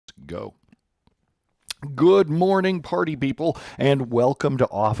go. Good morning, party people, and welcome to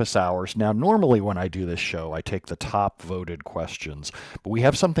Office Hours. Now, normally when I do this show, I take the top voted questions, but we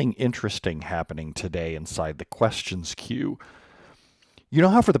have something interesting happening today inside the questions queue. You know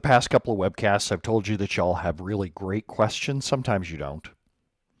how for the past couple of webcasts I've told you that y'all have really great questions? Sometimes you don't.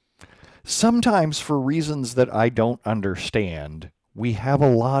 Sometimes, for reasons that I don't understand, we have a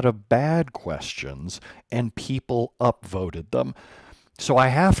lot of bad questions and people upvoted them. So I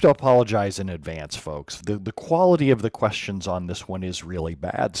have to apologize in advance, folks. The quality of the questions on this one is really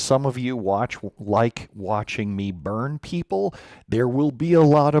bad. Some of you like watching me burn people. There will be a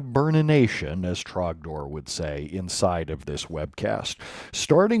lot of burnination, as Trogdor would say, inside of this webcast.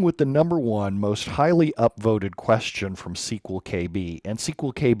 Starting with the number one most highly upvoted question from SQLKB. And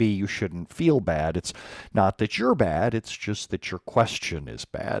SQLKB, you shouldn't feel bad. It's not that you're bad, it's just that your question is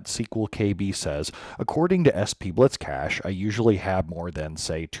bad. SQLKB says, according to SP Blitz Cache, I usually have more than,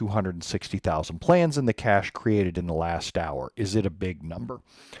 say, 260,000 plans in the cache created in the last hour. Is it a big number?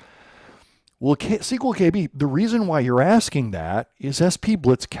 Well, SQLKB, the reason why you're asking that is SP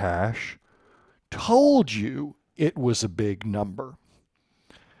Blitz Cache told you it was a big number.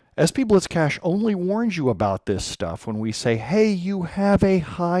 SP Blitz Cache only warns you about this stuff when we say, hey, you have a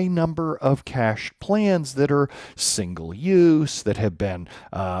high number of cached plans that are single use, that have been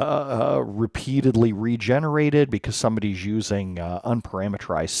repeatedly regenerated because somebody's using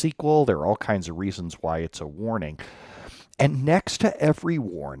unparameterized SQL. There are all kinds of reasons why it's a warning. And next to every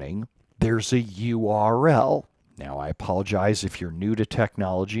warning, there's a URL. Now, I apologize if you're new to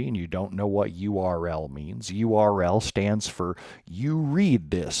technology and you don't know what URL means. URL stands for you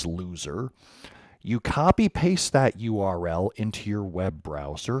read this, loser. You copy paste that URL into your web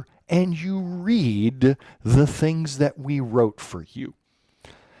browser and you read the things that we wrote for you.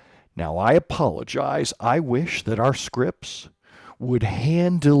 Now, I apologize. I wish that our scripts would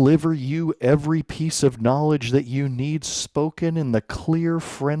hand deliver you every piece of knowledge that you need spoken in the clear,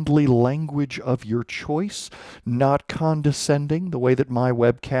 friendly language of your choice, not condescending the way that my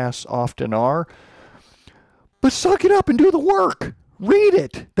webcasts often are. But suck it up and do the work. Read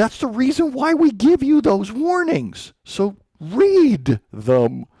it. That's the reason why we give you those warnings. So read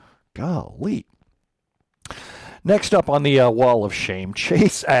them. Golly. Next up on the wall of shame,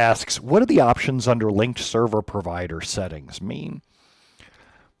 Chase asks, what do the options under linked server provider settings mean?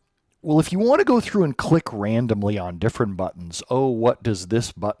 Well, if you want to go through and click randomly on different buttons, oh, what does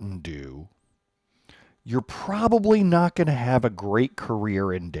this button do? You're probably not going to have a great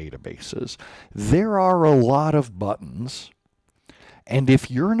career in databases. There are a lot of buttons, and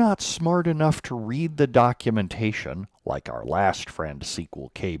if you're not smart enough to read the documentation, like our last friend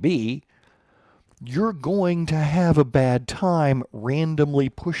SQLKB, you're going to have a bad time randomly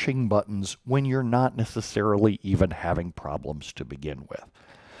pushing buttons when you're not necessarily even having problems to begin with.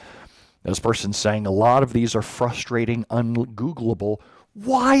 This person's saying a lot of these are frustrating, un-googleable.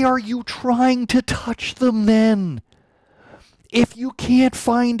 Why are you trying to touch them then? If you can't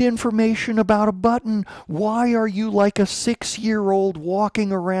find information about a button, why are you like a 6-year-old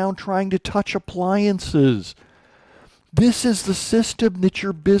walking around trying to touch appliances? This is the system that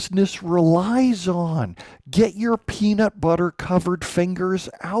your business relies on. Get your peanut butter covered fingers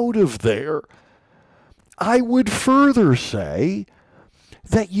out of there. I would further say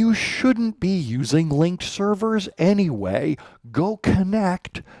that you shouldn't be using linked servers anyway. Go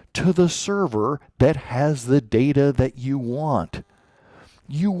connect to the server that has the data that you want.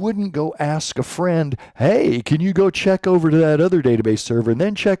 You wouldn't go ask a friend, hey, can you go check over to that other database server and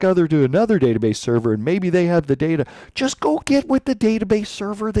then check over to another database server and maybe they have the data. Just go get with the database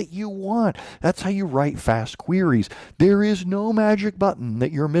server that you want. That's how you write fast queries. There is no magic button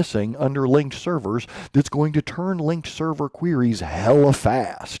that you're missing under linked servers that's going to turn linked server queries hella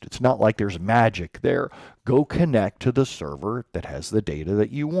fast. It's not like there's magic there. Go connect to the server that has the data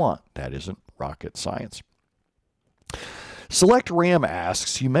that you want. That isn't rocket science. Select Ram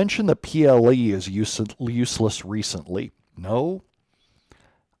asks, you mentioned that PLE is useless recently. No.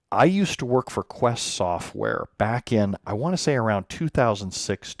 I used to work for Quest Software back in, I want to say around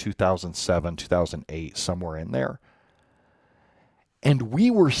 2006, 2007, 2008, somewhere in there. And we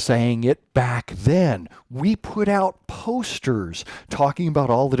were saying it back then. We put out posters talking about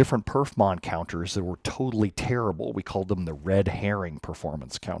all the different perfmon counters that were totally terrible. We called them the red herring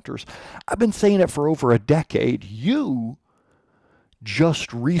performance counters. I've been saying it for over a decade. You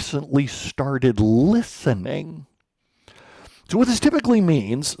just recently started listening. So what this typically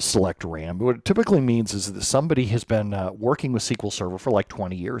means, select RAM, what it typically means is that somebody has been working with SQL Server for like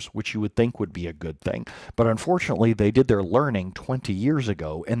 20 years, which you would think would be a good thing. But unfortunately, they did their learning 20 years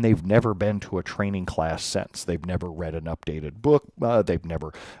ago, and they've never been to a training class since. They've never read an updated book. They've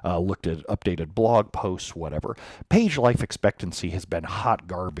never looked at updated blog posts, whatever. Page life expectancy has been hot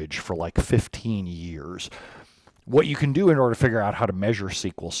garbage for like 15 years. What you can do in order to figure out how to measure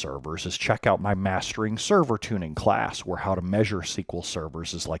SQL servers is check out my Mastering Server Tuning class, where how to measure SQL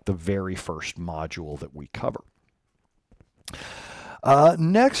servers is like the very first module that we cover.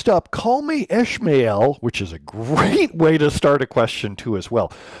 Next up, Call Me Ishmael, which is a great way to start a question too as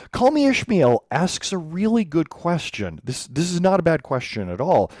well. Call Me Ishmael asks a really good question. This is not a bad question at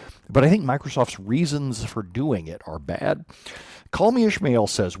all, but I think Microsoft's reasons for doing it are bad. Call Me Ishmael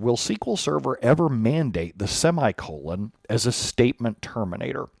says, will SQL Server ever mandate the semicolon as a statement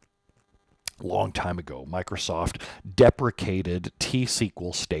terminator? Long time ago, Microsoft deprecated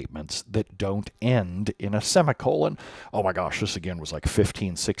T-SQL statements that don't end in a semicolon. Oh my gosh, this again was like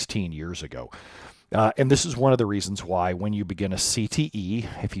 15, 16 years ago. And this is one of the reasons why when you begin a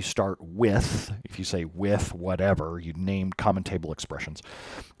CTE, if you start with, if you say with whatever, you name common table expressions,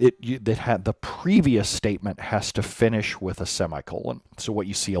 the previous statement has to finish with a semicolon. So what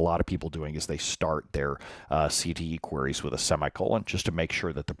you see a lot of people doing is they start their CTE queries with a semicolon just to make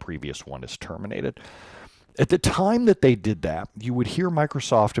sure that the previous one is terminated. At the time that they did that, you would hear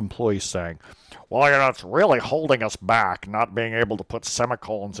Microsoft employees saying, well, you know, it's really holding us back, not being able to put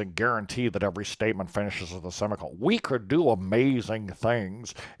semicolons and guarantee that every statement finishes with a semicolon. We could do amazing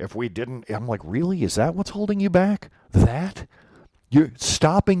things if we didn't. I'm like, really? Is that what's holding you back? That? You're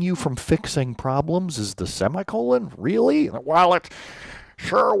stopping you from fixing problems is the semicolon? Really? Well, it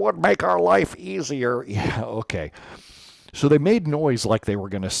sure would make our life easier. Yeah, okay. So they made noise like they were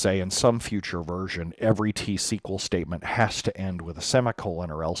going to say in some future version, every T-SQL statement has to end with a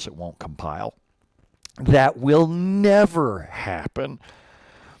semicolon or else it won't compile. That will never happen,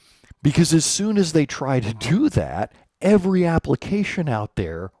 because as soon as they try to do that, every application out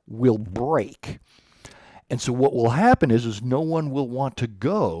there will break. And so what will happen is no one will want to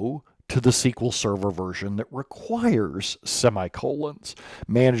go to the SQL Server version that requires semicolons.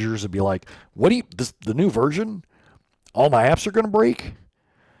 Managers would be like, what do you, the new version? All my apps are going to break?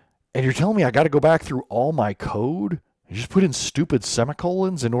 And you're telling me I got to go back through all my code and just put in stupid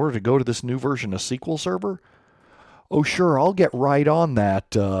semicolons in order to go to this new version of SQL Server? Oh, sure, I'll get right on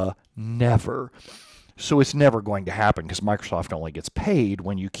that. Never. So it's never going to happen because Microsoft only gets paid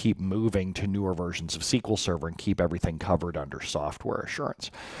when you keep moving to newer versions of SQL Server and keep everything covered under software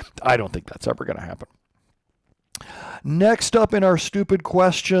assurance. I don't think that's ever going to happen. Next up in our stupid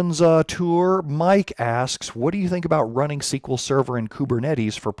questions tour, Mike asks, what do you think about running SQL Server in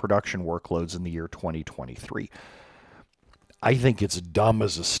Kubernetes for production workloads in the year 2023? I think it's dumb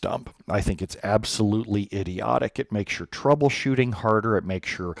as a stump. I think it's absolutely idiotic. It makes your troubleshooting harder. It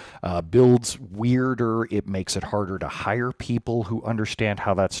makes your builds weirder. It makes it harder to hire people who understand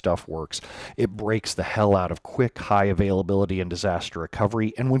how that stuff works. It breaks the hell out of quick, high availability and disaster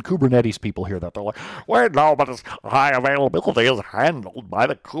recovery. And when Kubernetes people hear that, they're like, wait, no, but this high availability is handled by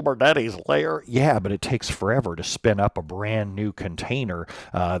the Kubernetes layer. Yeah, but it takes forever to spin up a brand new container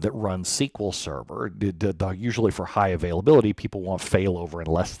that runs SQL Server. Usually for high availability, people want failover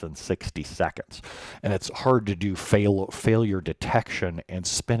in less than 60 seconds. And it's hard to do failure detection and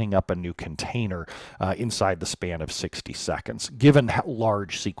spinning up a new container inside the span of 60 seconds, given how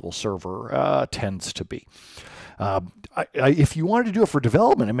large SQL Server tends to be. If you wanted to do it for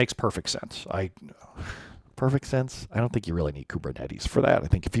development, it makes perfect sense. Perfect sense? I don't think you really need Kubernetes for that. I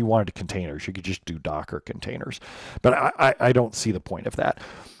think if you wanted containers, you could just do Docker containers. But I don't see the point of that.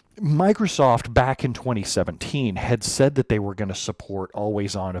 Microsoft back in 2017 had said that they were going to support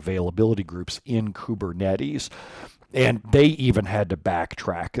always-on availability groups in Kubernetes, and they even had to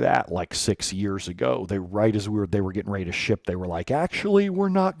backtrack that like 6 years ago. Right as they were getting ready to ship, they were like, actually, we're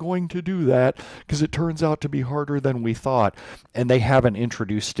not going to do that because it turns out to be harder than we thought, and they haven't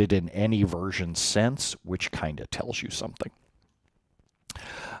introduced it in any version since, which kind of tells you something.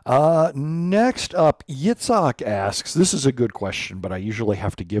 Next up, Yitzhak asks, this is a good question, but I usually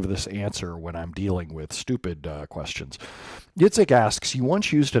have to give this answer when I'm dealing with stupid questions. Yitzhak asks, you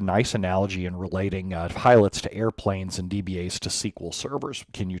once used a nice analogy in relating pilots to airplanes and DBAs to SQL servers.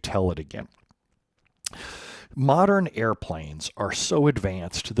 Can you tell it again? Modern airplanes are so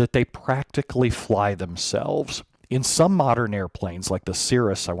advanced that they practically fly themselves. In some modern airplanes, like the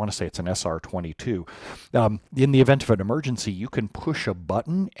Cirrus, I want to say it's an SR-22, in the event of an emergency, you can push a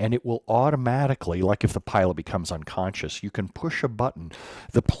button and it will automatically, like if the pilot becomes unconscious, you can push a button.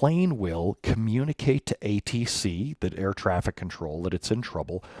 The plane will communicate to ATC, the air traffic control, that it's in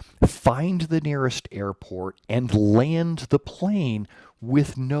trouble, find the nearest airport, and land the plane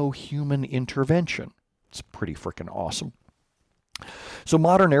with no human intervention. It's pretty freaking awesome. So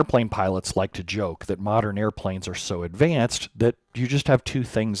modern airplane pilots like to joke that modern airplanes are so advanced that you just have two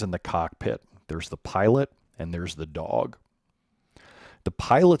things in the cockpit. There's the pilot and there's the dog. The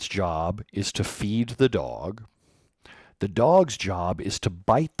pilot's job is to feed the dog. The dog's job is to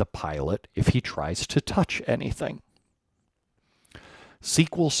bite the pilot if he tries to touch anything.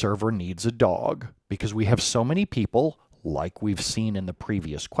 SQL Server needs a dog because we have so many people, like we've seen in the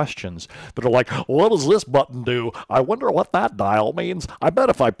previous questions, that are like, what does this button do? I wonder what that dial means. I bet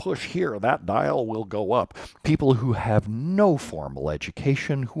if I push here, that dial will go up. People who have no formal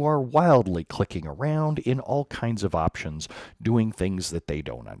education, who are wildly clicking around in all kinds of options, doing things that they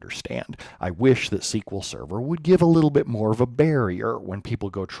don't understand. I wish that SQL Server would give a little bit more of a barrier when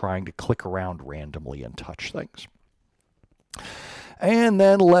people go trying to click around randomly and touch things. And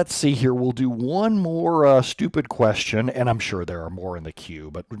then let's see here, we'll do one more stupid question, and I'm sure there are more in the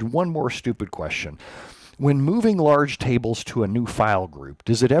queue, but one more stupid question. When moving large tables to a new file group,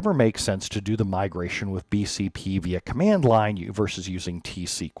 does it ever make sense to do the migration with BCP via command line versus using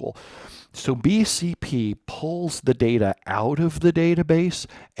T-SQL? So BCP pulls the data out of the database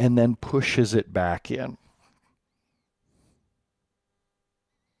and then pushes it back in.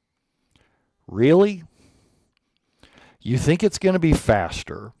 Really? You think it's going to be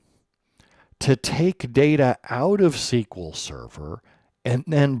faster to take data out of SQL Server and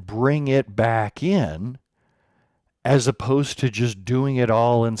then bring it back in as opposed to just doing it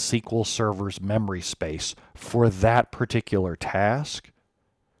all in SQL Server's memory space for that particular task?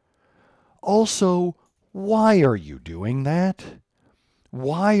 Also, why are you doing that?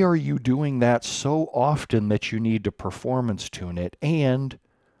 Why are you doing that so often that you need to performance tune it? And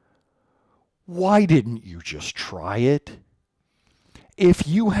why didn't you just try it? If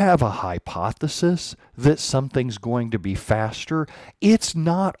you have a hypothesis that something's going to be faster, it's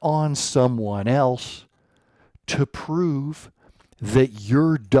not on someone else to prove that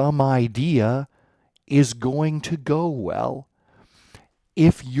your dumb idea is going to go well.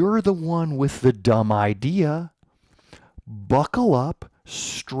 If you're the one with the dumb idea, buckle up,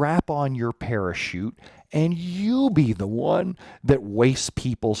 strap on your parachute, and you be the one that wastes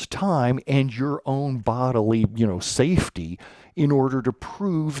people's time and your own bodily, safety in order to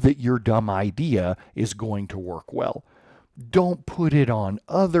prove that your dumb idea is going to work well. Don't put it on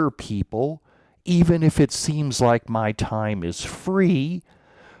other people, even if it seems like my time is free.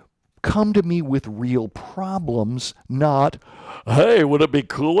 Come to me with real problems, not, hey, would it be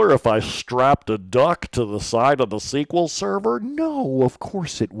cooler if I strapped a duck to the side of the SQL server? No, of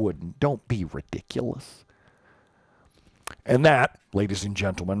course it wouldn't. Don't be ridiculous. And that, ladies and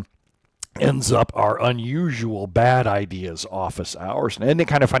gentlemen, ends up our unusual bad ideas office hours. And isn't it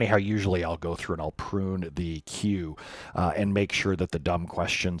kind of funny how usually I'll go through and I'll prune the queue and make sure that the dumb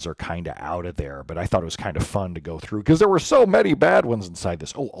questions are kind of out of there. But I thought it was kind of fun to go through because there were so many bad ones inside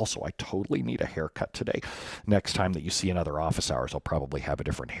this. Oh, also, I totally need a haircut today. Next time that you see another office hours, I'll probably have a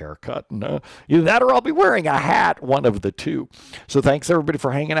different haircut. And, either that or I'll be wearing a hat, one of the two. So thanks, everybody,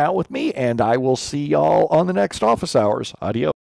 for hanging out with me, and I will see y'all on the next office hours. Adios.